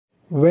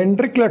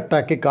Ventricular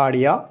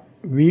tachycardia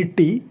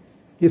 (VT)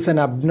 is an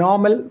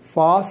abnormal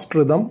fast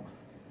rhythm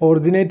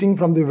originating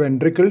from the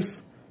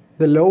ventricles,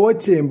 the lower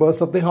chambers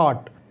of the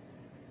heart.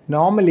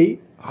 Normally,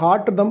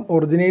 heart rhythm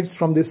originates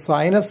from the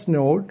sinus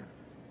node,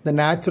 the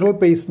natural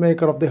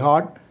pacemaker of the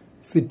heart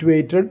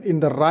situated in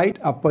the right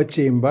upper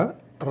chamber,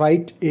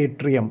 right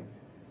atrium.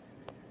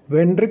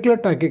 Ventricular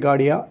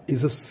tachycardia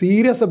is a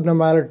serious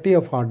abnormality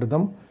of heart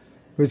rhythm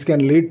which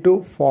can lead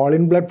to fall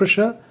in blood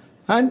pressure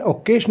and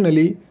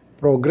occasionally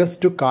progress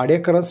to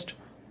cardiac arrest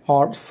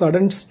or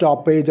sudden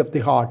stoppage of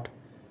the heart.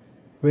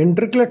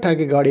 Ventricular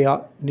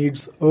tachycardia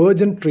needs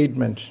urgent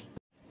treatment.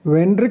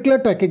 Ventricular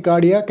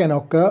tachycardia can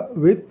occur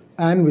with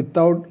and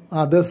without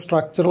other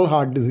structural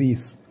heart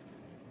disease.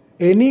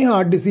 Any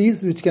heart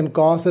disease which can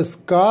cause a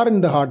scar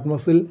in the heart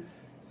muscle,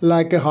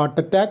 like a heart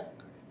attack,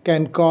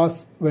 can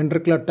cause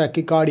ventricular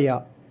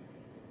tachycardia.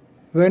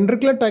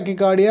 Ventricular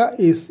tachycardia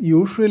is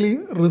usually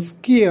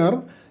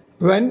riskier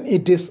when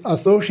it is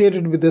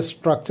associated with a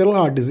structural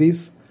heart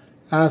disease,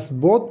 as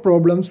both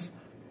problems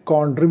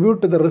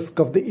contribute to the risk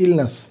of the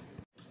illness.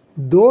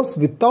 Those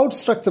without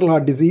structural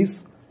heart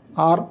disease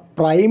are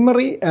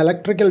primary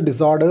electrical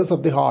disorders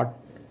of the heart.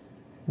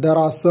 There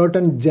are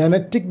certain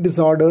genetic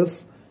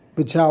disorders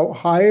which have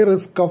high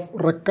risk of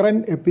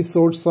recurrent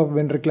episodes of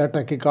ventricular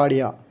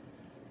tachycardia.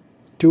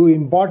 Two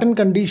important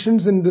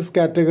conditions in this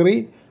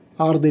category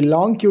are the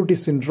long QT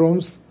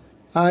syndromes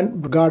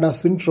and Brugada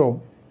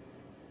syndrome.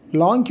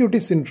 Long QT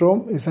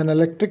syndrome is an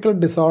electrical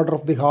disorder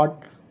of the heart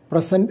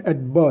present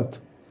at birth,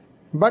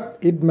 but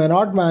it may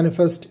not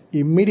manifest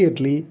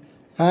immediately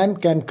and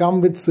can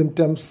come with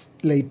symptoms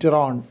later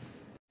on.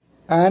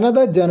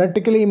 Another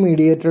genetically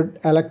mediated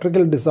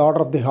electrical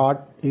disorder of the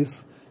heart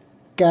is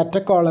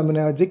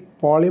catecholaminergic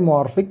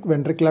polymorphic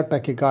ventricular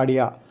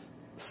tachycardia,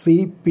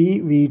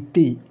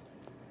 CPVT.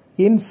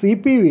 In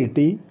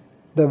CPVT,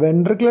 the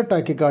ventricular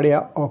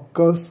tachycardia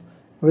occurs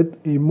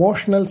with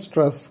emotional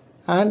stress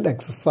and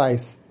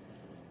exercise.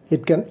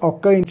 It can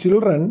occur in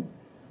children,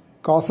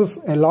 causes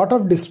a lot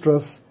of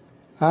distress,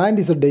 and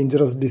is a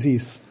dangerous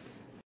disease.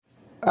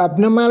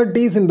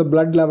 Abnormalities in the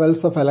blood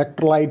levels of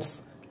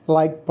electrolytes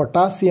like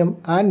potassium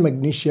and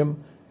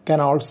magnesium can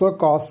also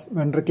cause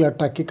ventricular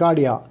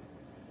tachycardia.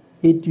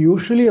 It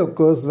usually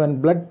occurs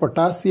when blood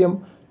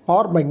potassium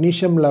or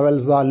magnesium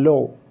levels are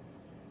low.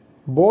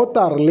 Both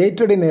are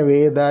related in a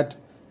way that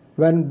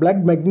when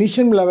blood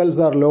magnesium levels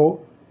are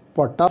low,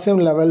 potassium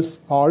levels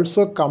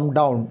also come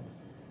down.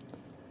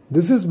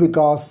 This is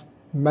because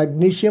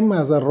magnesium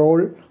has a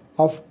role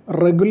of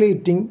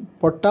regulating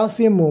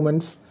potassium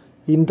movements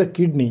in the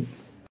kidney.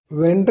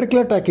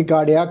 Ventricular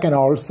tachycardia can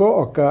also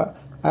occur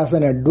as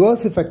an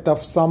adverse effect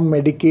of some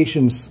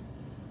medications.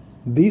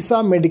 These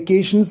are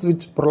medications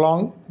which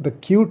prolong the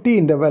QT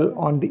interval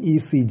on the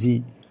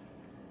ECG.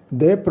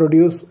 They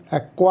produce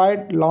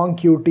acquired long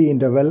QT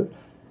interval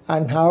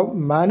and have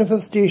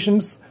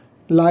manifestations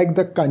like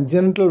the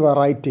congenital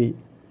variety.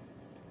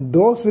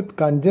 Those with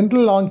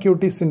congenital long QT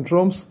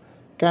syndromes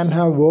can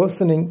have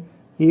worsening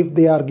if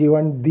they are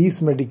given these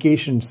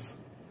medications.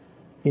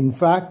 In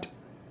fact,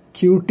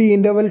 QT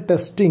interval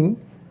testing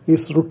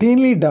is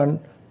routinely done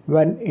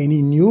when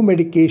any new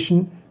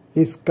medication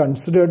is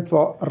considered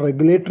for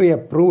regulatory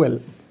approval.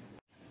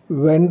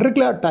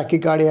 Ventricular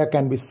tachycardia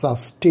can be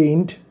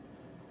sustained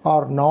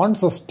or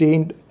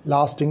non-sustained,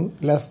 lasting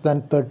less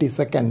than 30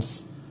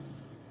 seconds.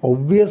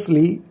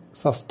 Obviously,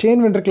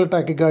 sustained ventricular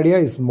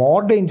tachycardia is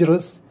more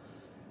dangerous.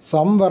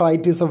 Some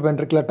varieties of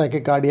ventricular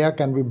tachycardia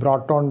can be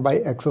brought on by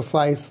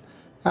exercise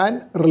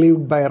and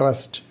relieved by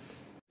rest.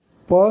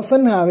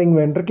 Person having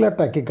ventricular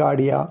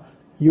tachycardia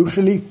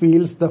usually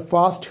feels the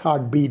fast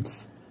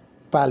heartbeats,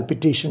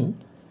 palpitation,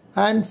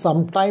 and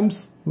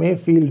sometimes may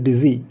feel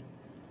dizzy.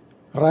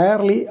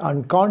 Rarely,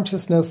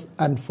 unconsciousness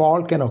and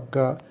fall can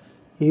occur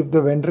if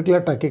the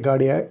ventricular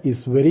tachycardia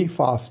is very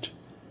fast.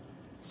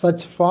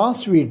 Such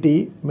fast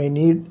VT may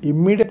need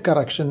immediate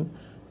correction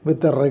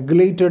with a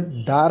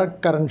regulated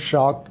direct current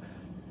shock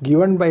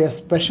given by a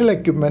special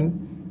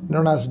equipment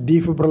known as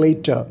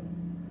defibrillator.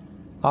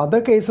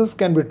 Other cases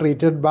can be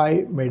treated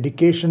by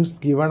medications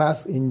given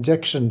as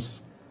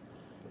injections.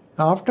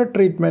 After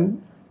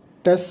treatment,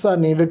 tests are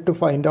needed to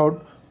find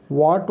out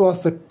what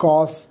was the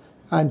cause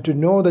and to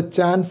know the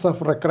chance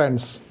of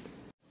recurrence.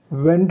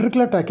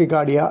 Ventricular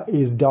tachycardia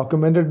is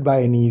documented by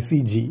an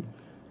ECG,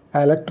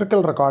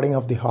 electrical recording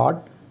of the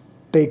heart,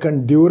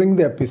 taken during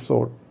the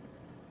episode.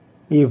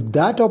 If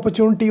that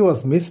opportunity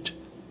was missed,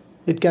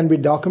 it can be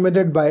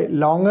documented by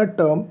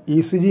longer-term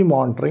ECG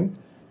monitoring,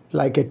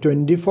 like a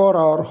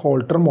 24-hour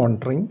Holter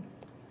monitoring.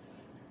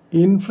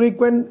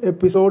 Infrequent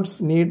episodes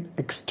need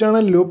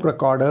external loop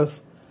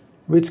recorders,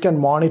 which can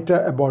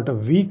monitor about a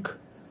week,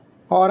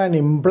 or an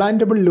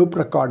implantable loop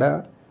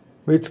recorder,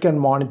 which can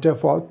monitor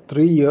for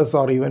 3 years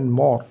or even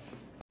more.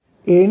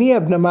 Any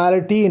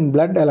abnormality in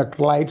blood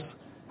electrolytes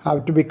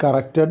have to be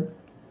corrected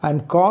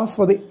and cause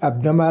for the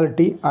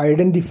abnormality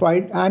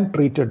identified and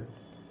treated.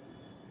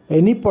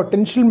 Any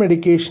potential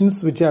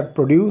medications which had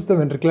produced the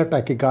ventricular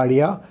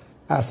tachycardia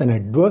as an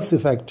adverse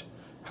effect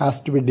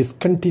has to be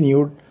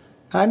discontinued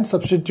and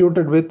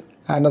substituted with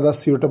another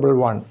suitable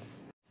one.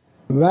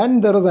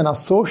 When there is an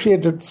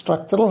associated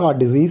structural heart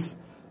disease,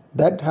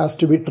 that has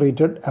to be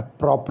treated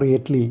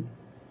appropriately.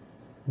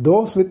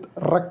 Those with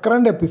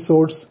recurrent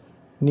episodes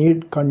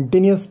need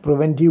continuous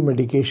preventive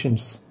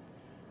medications.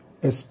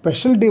 A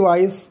special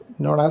device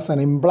known as an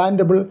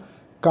implantable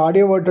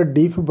cardioverter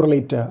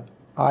defibrillator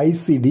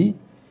 (ICD),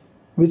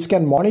 which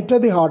can monitor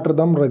the heart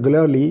rhythm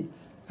regularly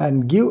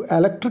and give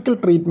electrical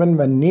treatment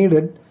when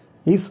needed,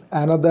 is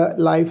another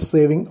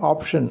life-saving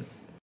option.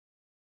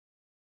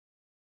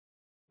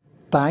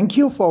 Thank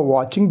you for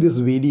watching this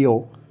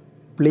video.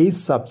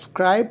 Please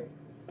subscribe,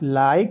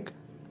 like,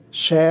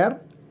 share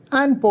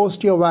and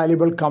post your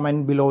valuable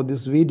comment below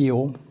this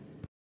video.